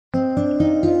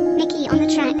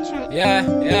Yeah,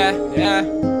 yeah, yeah.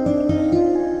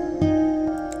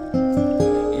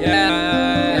 Yeah,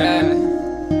 yeah,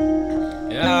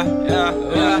 yeah, yeah,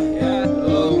 yeah.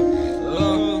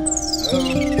 Ooh.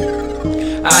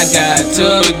 I got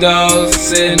 2 doors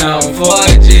sitting on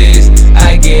 4Gs.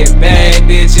 I get bad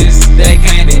bitches, they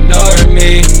can't ignore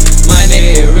me.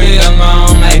 Money real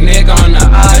long, like Nick on the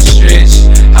ostrich.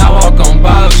 I walk on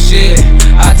boss shit,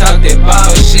 I talk that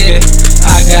boss shit.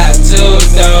 I got 2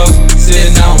 doors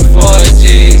sitting on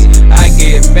 4Gs. I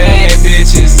get bad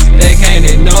bitches, they can't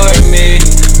ignore me.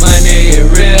 Money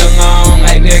real long,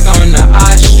 like Nick on the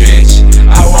ostrich.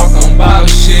 I walk on boss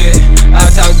shit, I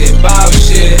talk that boss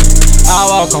shit. I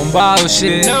walk on ball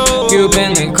shit,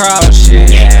 Cuban and crowd shit.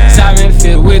 Simon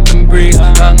fit with them bricks,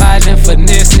 Alijah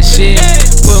Finessin shit.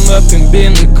 Pull up in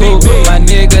Bentley coupe, my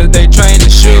niggas they train to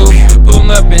shoot.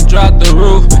 Pull up and drop the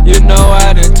roof, you know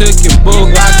I done took your boo.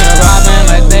 Rockin' robbin'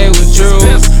 like they were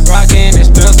Jews, rockin'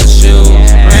 expensive shoes.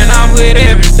 Ran off with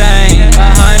everything,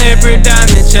 100 per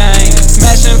diamond chain.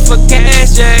 Smashin' for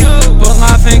cash, Jay, pull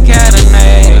off in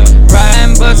Cadillac.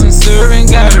 Riding, bustin', serving,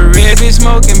 got a red bitch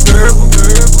smoking purple.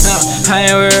 I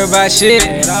ain't worried about shit,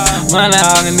 money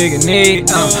all a nigga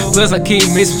need, plus I keep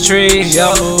me some trees,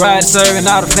 yo. Ride serving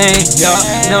all the things, yo.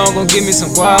 Now I'm gon' give me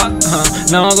some guap,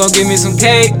 now I'm gon' give me some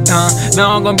cake,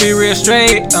 now I'm gon' be real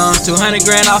straight, 200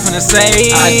 grand off in the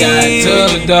safe. I got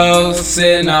 2 doors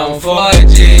sitting on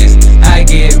 4Gs. I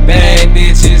get bad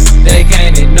bitches, they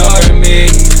can't ignore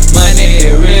me. Money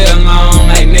real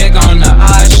long, like Nick on the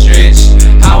ostrich.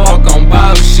 I walk on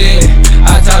boss shit,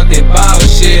 I talk that boss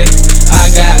shit. I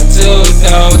got 2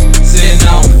 doors sitting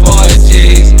on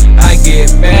 4Gs. I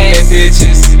get bad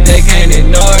bitches, they can't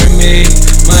ignore me.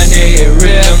 Money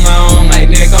real long, like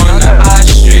Nick on the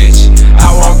ostrich.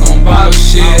 I walk on boss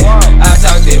shit, I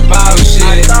talk that boss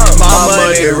shit. My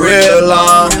money real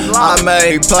long, I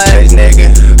make plays,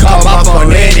 nigga. Come up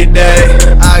on any day.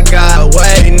 I got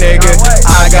weight, nigga.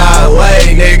 I got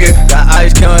weight, nigga. The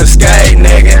ice come skate,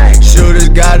 nigga. Shooters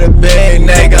got a big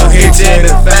nigga. Hit you in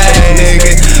the face,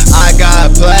 nigga. I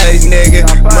got plays, nigga.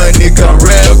 Money come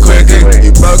real quicker.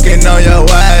 You broken on your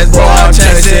ass, boy. I'm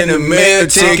chasing the meal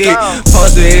ticket.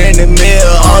 Posted in the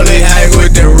mill, only hang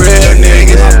with the real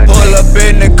niggas. Pull up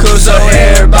in the coupe so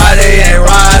everybody ain't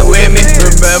ride with me.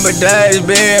 Remember days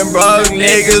being broke,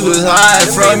 niggas was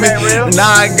hiding from me.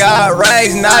 Now I got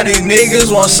racks, now these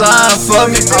niggas won't sign for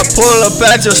me. I pull up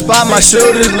at your spot, my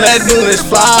shooters let bullets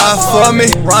fly for me.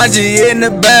 Ranji in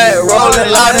the back,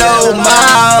 rolling like no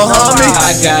mile, homie.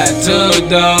 I got 2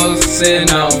 doors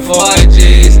sitting on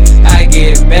 4Gs. I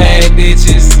get bad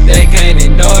bitches, they can't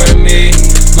ignore me.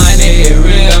 Money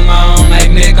real long,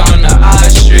 like Nick on the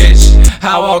ostrich.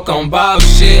 I walk on boss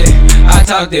shit, I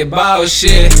talk that boss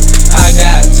shit. I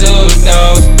got 2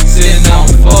 doors sitting on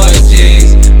 4